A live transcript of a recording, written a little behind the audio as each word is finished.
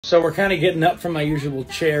So we're kind of getting up from my usual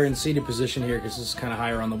chair and seated position here because this is kind of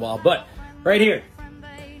higher on the wall. But right here,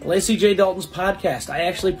 Lacy J. Dalton's podcast. I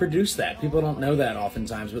actually produced that. People don't know that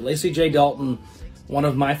oftentimes. But Lacy J. Dalton, one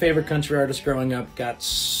of my favorite country artists growing up, got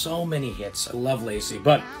so many hits. I love Lacy.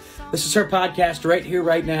 But this is her podcast right here,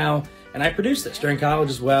 right now. And I produced this during college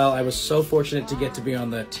as well. I was so fortunate to get to be on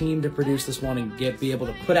the team to produce this one and be able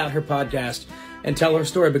to put out her podcast and tell her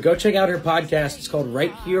story. But go check out her podcast. It's called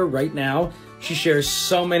Right Here, Right Now. She shares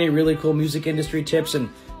so many really cool music industry tips and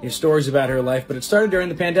stories about her life. But it started during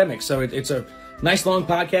the pandemic, so it's a nice long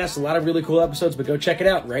podcast, a lot of really cool episodes. But go check it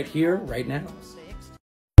out right here, right now.